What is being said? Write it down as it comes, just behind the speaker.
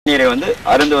நீரை வந்து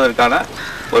அருந்துவதற்கான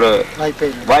ஒரு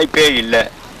வாய்ப்பே இல்லை.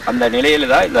 அந்த நிலையில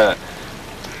தான் இந்த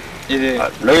இது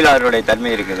நொய்யல் ஆறுடைய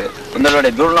தன்மை இருக்குது.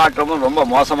 இதனுடைய துர்நாற்றமும் ரொம்ப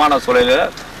மோசமான சூழலில்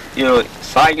இது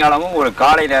சாயங்காலமும் ஒரு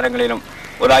காலை நேரங்களிலும்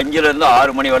ஒரு 5லிருந்து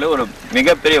 6 மணி வரை ஒரு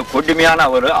மிகப்பெரிய கொடுமையான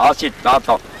ஒரு ஆசிட்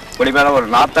நாத்தம், கொடுமையான ஒரு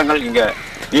நாத்தங்கள் இங்கே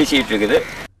வீசிட்டு இருக்குது.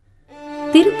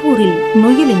 திருப்பூரில்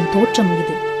நொய்யலின் தோற்றம்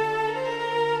இது.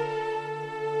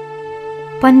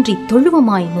 பன்றி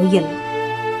தொழுவமாய் நொய்யல்,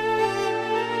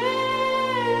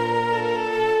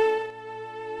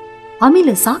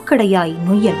 அமில சாக்கடையாய்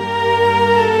நொய்யல்,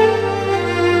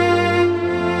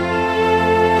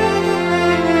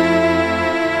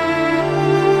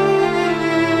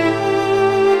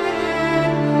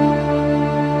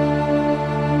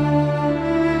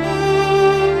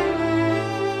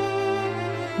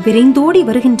 விரைந்தோடி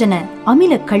வருகின்றன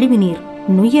அமில கழிவுநீர்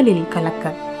நொய்யலில்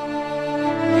கலக்க.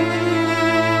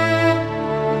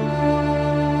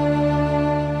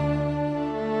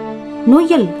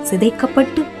 நொய்யல்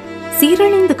சிதைக்கப்பட்டு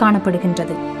சீரழிந்து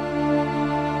காணப்படுகின்றது.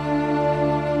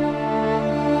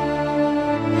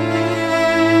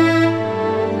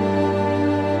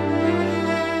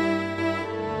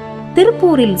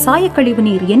 திருப்பூரில் சாயக்கழிவு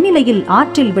நீர் எந்நிலையில்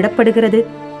ஆற்றில் விடப்படுகிறது?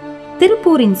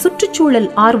 திருப்பூரின் சுற்றுச்சூழல்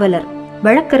ஆர்வலர்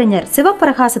வழக்கறிஞர்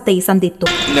சிவபிரகாசத்தை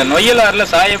சந்தித்தோம். இந்த நொய்யல் ஆறுல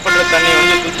சாயப்படுற தண்ணி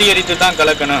வந்து சுத்திகரித்து தான்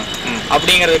கலக்கணும்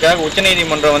அப்படிங்கிறதுக்காக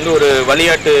உச்சநீதிமன்றம் வந்து ஒரு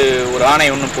வழிகாட்டு ஒரு ஆணை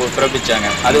ஒன்று பிறப்பிச்சாங்க.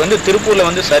 அது வந்து திருப்பூர்ல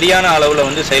வந்து சரியான அளவுல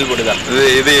வந்து செயல்படுதா?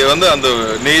 இது வந்து அந்த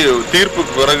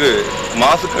தீர்ப்புக்கு பிறகு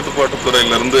மாசு கட்டுப்பாட்டு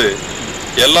துறையிலிருந்து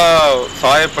எல்லா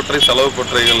சாயப்பட்டறை செலவு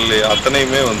பட்டறைகள்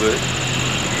அத்தனையுமே வந்து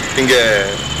இங்க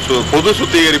பொது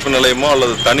சுத்திகரிப்பு நிலையமோ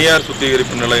அல்லது தனியார்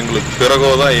சுத்திகரிப்பு நிலையங்களுக்கு பிறகோ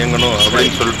தான் இயங்கணும்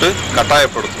அப்படின்னு சொல்லிட்டு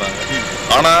கட்டாயப்படுத்துறாங்க.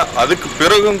 ஆனா அதுக்கு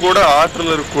பிறகும் கூட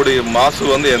ஆற்றில் இருக்கக்கூடிய மாசு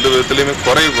வந்து எந்த விதத்திலயுமே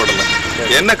குறைவுபடலை.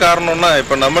 என்ன காரணம்னா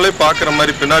இப்ப நம்மளே பாக்குற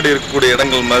மாதிரி பின்னாடி இருக்கக்கூடிய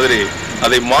இடங்கள் மாதிரி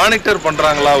அதை மானிட்டர்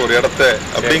பண்றாங்களா ஒரு இடத்த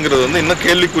அப்படிங்கிறது வந்து இன்னும்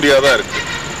கேள்விக்குறியாதான் இருக்கு.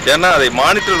 ஏன்னா அதை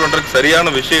மானிட்டர் பண்றதுக்கு சரியான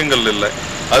விஷயங்கள் இல்லை.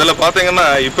 அதுல பாத்தீங்கன்னா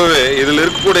இப்பவே இதுல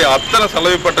இருக்கக்கூடிய அத்தனை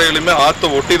செலவு பட்டறைகளுமே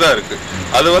ஆத்த ஒட்டி தான் இருக்கு.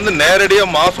 அது வந்து நேரடியா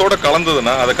மாசோட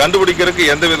கலந்ததுன்னா அதை கண்டுபிடிக்கிறதுக்கு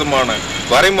எந்த விதமான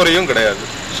வரைமுறையும் கிடையாது.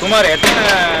 சுமார் எத்தனை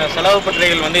செலவு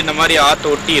பட்டறைகள் வந்து இந்த மாதிரி ஆத்த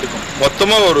ஒட்டி இருக்கும்?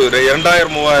 மொத்தமா ஒரு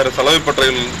 2000-3000 செலவு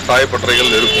பட்டறைகள்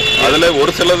சாயப்பட்டறைகள் இருக்கும். அதுல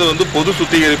ஒரு சிலது வந்து பொது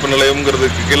சுத்திகரிப்பு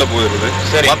நிலையம்ங்கிறதுக்கு கீழே போயிருது.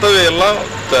 மற்றவை எல்லாம்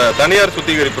தனியார்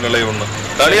சுத்திகரிப்பு நிலையம். ஒண்ணு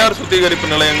தனியார் சுத்திகரிப்பு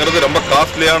நிலையங்கிறது ரொம்ப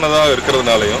காஸ்ட்லியானதா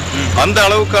இருக்கிறதுனாலையும் அந்த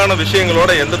அளவுக்கான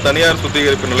விஷயங்களோட எந்த தனியார்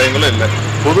சுத்திகரிப்பு நிலையங்களும் இல்லை.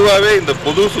 பொதுவாகவே இந்த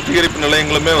பொது சுத்திகரிப்பு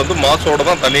நிலையங்களுமே வந்து மாசோட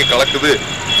தான் தண்ணி கலக்குது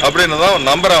அப்படின்னு தான்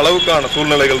நம்புற அளவுக்கான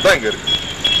சூழ்நிலைகள் தான் இங்க இருக்கு.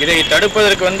 இதை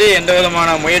தடுப்பதற்கு வந்து எந்த விதமான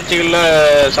முயற்சிகள்ல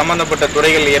சம்பந்தப்பட்ட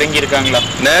துறைகள் இறங்கி இருக்காங்களா?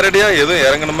 நேரடியா எதுவும்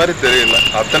இறங்கின மாதிரி தெரியல.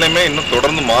 அத்தனையுமே இன்னும்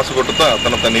தொடர்ந்து மாசுபட்டு தான்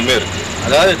அத்தனை தண்ணியுமே இருக்கு.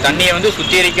 அதாவது தண்ணியை வந்து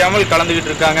சுத்திகரிக்காமல் கலந்துகிட்டு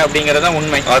இருக்காங்க அப்படிங்கறதான்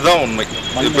உண்மை. அதான் உண்மை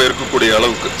இப்ப இருக்கக்கூடிய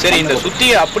அளவுக்கு. சரி, இந்த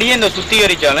அப்படியே இந்த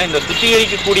சுத்திகரிச்சாலும் இந்த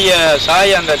சுத்திகரிக்கக்கூடிய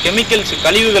சாய அந்த கெமிக்கல்ஸ்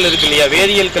கழிவுகள் இருக்கு இல்லையா,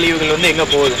 வேதியியல் கழிவுகள் வந்து எங்க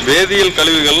போகுது? வேதியியல்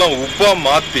கழிவுகள்லாம் உப்பா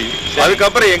மாத்தி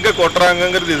அதுக்கப்புறம் எங்க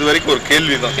கொட்டுறாங்கிறது இது வரைக்கும் ஒரு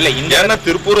கேள்விதான். இல்ல ஏன்னா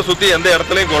திருப்பூரை சுத்தி எந்த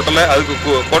இடத்துலயும் கொட்டல.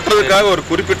 அதுக்கு கொட்டுறதுக்காக ஒரு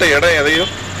குறிப்பிட்ட இடம்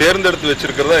எதையும் தேர்ந்தெடுத்து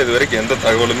வச்சிருக்கிறதா இது வரைக்கும் எந்த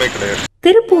தகவலுமே கிடையாது.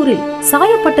 திருப்பூரில்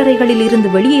சாயப்பட்டறைகளில் இருந்து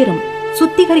வெளியேறும்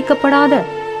சுத்திகரிக்கப்படாத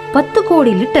 10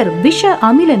 கோடி லிட்டர் விஷ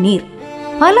அமில நீர்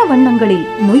பல வண்ணங்களில்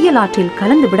நொய்யல் ஆற்றில்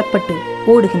கலந்து விடப்பட்டு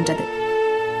ஓடுகின்றது.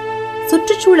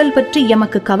 சுற்றுச்சூழல் பற்றி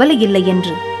எமக்கு கவலை இல்லை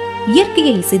என்று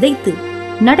இயற்கையை சிதைத்து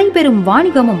நடைபெறும்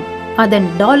வாணிகமும் அதன்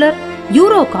டாலர்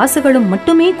யூரோ காசுகளும்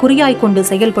மட்டுமே குறியாய் கொண்டு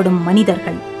செயல்படும்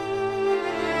மனிதர்கள்.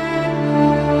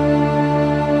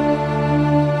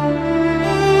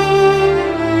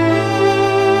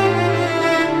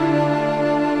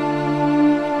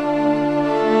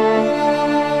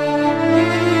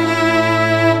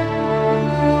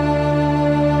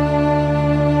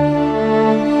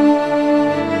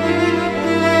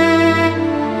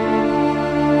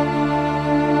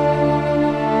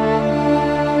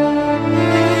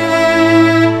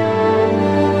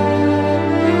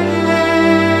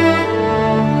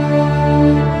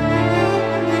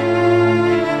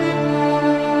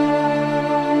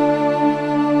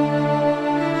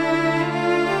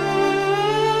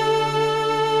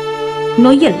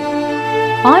 நொய்யல்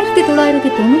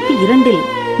 1992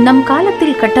 நம்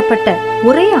காலத்தில் கட்டப்பட்ட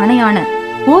ஒரே அணையான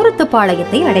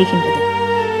ஓரத்துப்பாளையத்தை அடைகின்றது.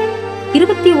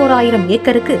 21,000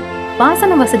 ஏக்கருக்கு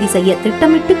பாசன வசதி செய்ய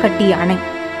திட்டமிட்டு கட்டிய அணை.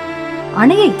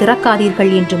 அணையை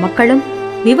திறக்காதீர்கள் என்று மக்களும்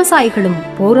விவசாயிகளும்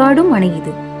போராடும் அணை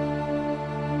இது.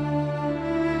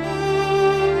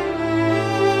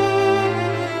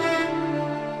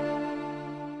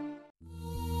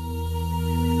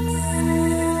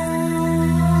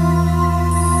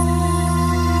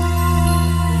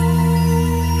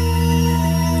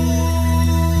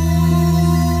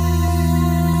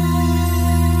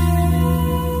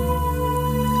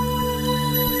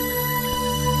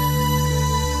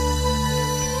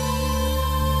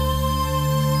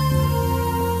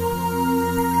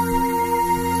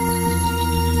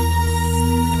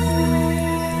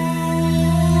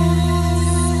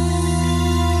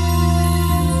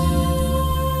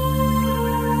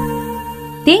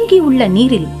 தேங்கியுள்ள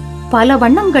நீரில் பல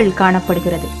வண்ணங்கள்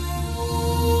காணப்படுகிறது.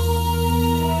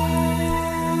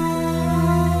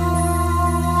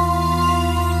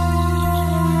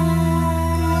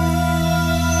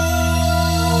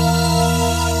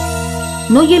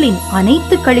 நொய்யலின்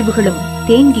அனைத்து கழிவுகளும்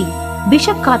தேங்கி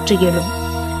விஷக்காற்று எழும்.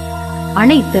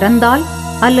 அணை திறந்தால்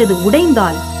அல்லது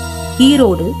உடைந்தால்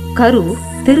ஈரோடு, கரூர்,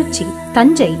 திருச்சி,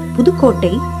 தஞ்சை,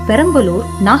 புதுக்கோட்டை, பெரம்பலூர்,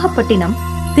 நாகப்பட்டினம்,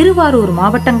 திருவாரூர்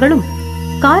மாவட்டங்களும்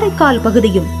காரைக்கால்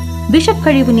பகுதியும்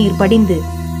விஷக்கழிவு நீர் படிந்து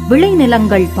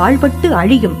விளைநிலங்கள் பாழ்பட்டு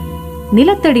அழியும்.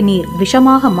 நிலத்தடி நீர்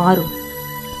விஷமாக மாறும்.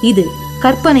 இது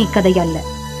கற்பனை கதை அல்ல,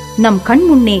 நம்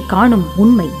கண்முன்னே காணும்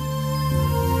உண்மை.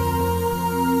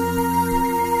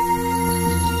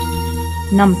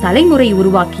 நம் தலைமுறை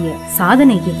உருவாக்கிய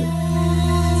சாதனை இது.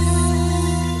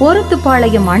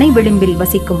 ஓரத்துப்பாளையம் அணை விளிம்பில்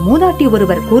வசிக்கும் மூதாட்டி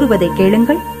ஒருவர் கூறுவதை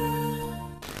கேளுங்கள்.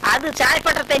 அது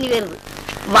சாயப்பட்ட தண்ணி வருது,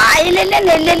 வாயில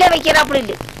நெல்ல வைக்கிறாப்புல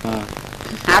இல்ல,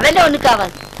 அதெல்லாம்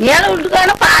ஒண்ணுக்காவாது. மேல உள்ளுக்கான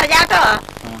பாறையாட்டம்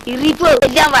இரிப்பு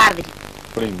எல்லாம் வாருது.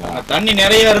 தண்ணி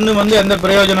நிறைய இருந்து எந்த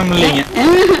பிரயோஜனம் இல்லைங்க.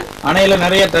 அணையில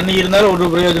நிறைய தண்ணி இருந்தாலும் ஒரு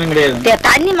பிரயோஜனம் கிடையாது.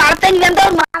 தண்ணி மழை தண்ணி வந்தா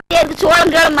ஒரு மாதிரியா இருக்கு,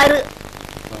 சோளங்கால மறு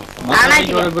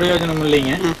பிரயோஜனம்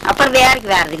இல்லைங்க. அப்புறம் வேறக்கு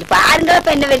வேறது இல்ல. பாருங்க இப்ப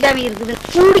என்ன வெள்ளாம இருக்குது.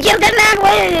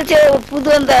 குடிக்கிறதுக்கு புது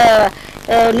அந்த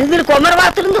நிதில்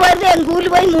கொமரவாத்திலிருந்து வருது. எங்க ஊர்ல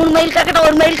போய் 3 மைல் கக்கட்ட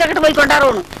 1 மைல் கக்கட்ட போய்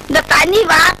கொண்டாடணும். இந்த தண்ணி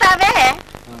வாத்தாவே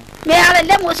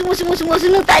மேலெல்லாம் மொசு மொசு மொசு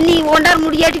மொசுன்னு தண்ணி கொண்டாட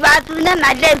முடியாட்டி வாத்துதுன்னா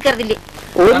நல்லா இருக்கிறது இல்லையே.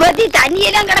 ஒரு பத்தி தண்ணி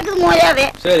எல்லாம் கிடக்குது மோயாவே.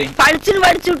 பழிச்சுன்னு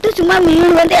வடிச்சு விட்டு சும்மா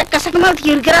மீன் எக்கசக்கமா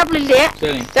இருக்கிறாப்புல இல்லையே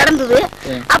கிடந்தது.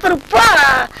 அப்புறம் இப்போ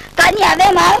தண்ணி அதே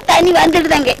மாதிரி தண்ணி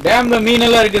வந்துடுதாங்க. டேம்ல மீன்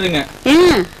எல்லாம் இருக்குதுங்க.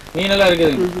 மீனெல்லாம்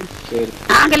இருக்குதுங்க.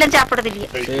 நாங்கெல்லாம் சாப்பிடறது இல்லையே.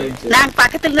 நாங்க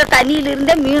பக்கத்துல இருந்த தண்ணியில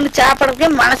இருந்தே மீன் சாப்பிடறதுக்கே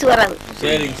மனசு வராது.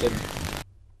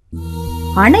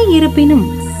 அணை இருப்பினும்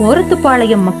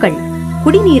ஓரத்துப்பாளையம் மக்கள்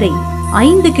குடிநீரை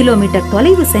 5 கிலோமீட்டர்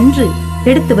தொலைவு சென்று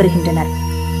எடுத்து வருகின்றனர்.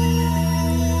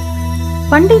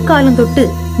 பண்டை காலம் தொட்டு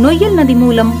நொய்யல் நதி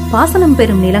மூலம் பாசனம்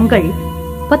பெறும் நிலங்கள்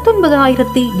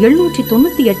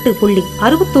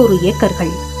 19,798.61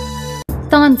 ஏக்கர்கள்.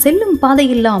 தான் செல்லும்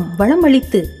பாதையெல்லாம்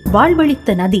வளமளித்து வாழ்வளித்த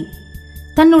நதி,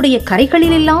 தன்னுடைய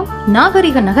கரைகளிலெல்லாம்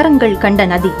நாகரிக நகரங்கள் கண்ட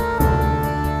நதி.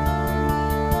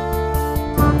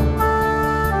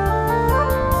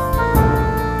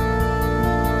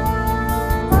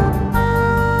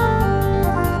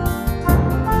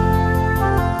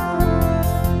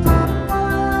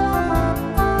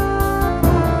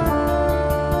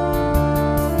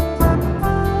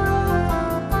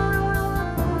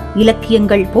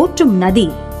 இலக்கியங்கள் போற்றும் நதி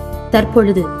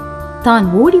தற்பொழுது தான்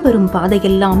ஓடி வரும்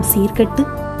பாதையெல்லாம் சீர்கெட்டு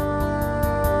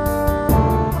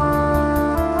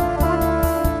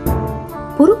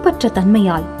பொறுப்பற்ற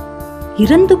தன்மையால்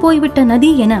இறந்து போய்விட்ட நதி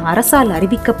என அரசால்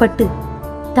அறிவிக்கப்பட்டு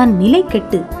தன் நிலை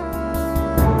கெட்டு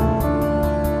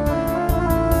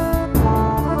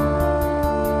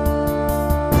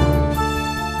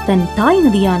தன் தாய்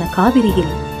நதியான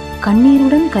காவிரியில்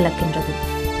கண்ணீருடன் கலக்கின்றது.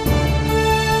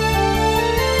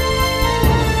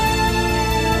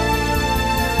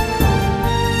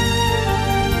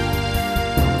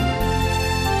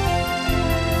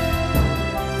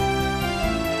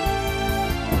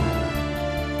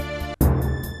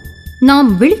 நாம்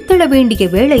விழித்தெழ வேண்டிய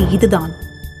வேளை இதுதான்.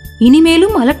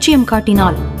 இனிமேலும் அலட்சியம்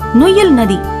காட்டினால் நொய்யல்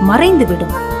நதி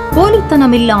மறைந்துவிடும்.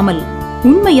 போலித்தனமில்லாமல்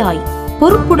உண்மையாய்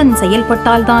பொறுப்புடன்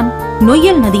செயல்பட்டால்தான்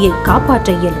நொய்யல் நதியை காப்பாற்ற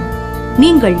இயலும்.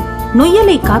 நீங்கள்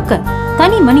நொய்யலை காக்க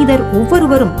தனி மனிதர்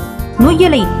ஒவ்வொருவரும்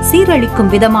நொய்யலை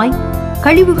சீரழிக்கும் விதமாய்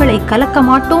கழிவுகளை கலக்க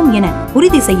மாட்டோம் என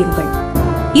உறுதி செய்யுங்கள்.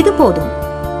 இது போதும்.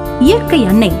 இயற்கை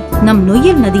அன்னை நம்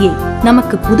நொய்யல் நதியை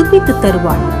நமக்கு புதுப்பித்து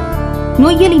தருவாள்.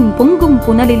 நொய்யலின் பொங்கும்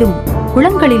புனலிலும்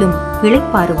குளங்களிலும்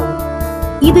இளைப்பாறுவோம்.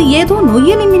 இது ஏதோ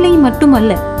நொய்யலின் நிலை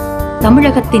மட்டுமல்ல,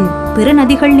 தமிழகத்தின் பிற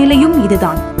நதிகள் நிலையும்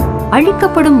இதுதான்.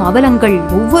 அழிக்கப்படும் அவலங்கள்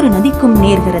ஒவ்வொரு நதிக்கும்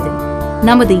நேர்கிறது.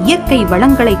 நமது இயற்கை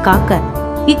வளங்களை காக்க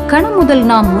இக்கணம் முதல்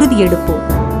நாம் உறுதியெடுப்போம்.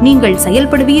 நீங்கள்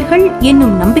செயல்படுவீர்கள்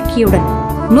என்னும் நம்பிக்கையுடன்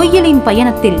நொய்யலின்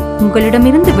பயணத்தில்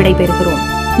உங்களிடமிருந்து விடைபெறுகிறோம்.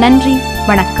 நன்றி,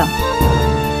 வணக்கம்.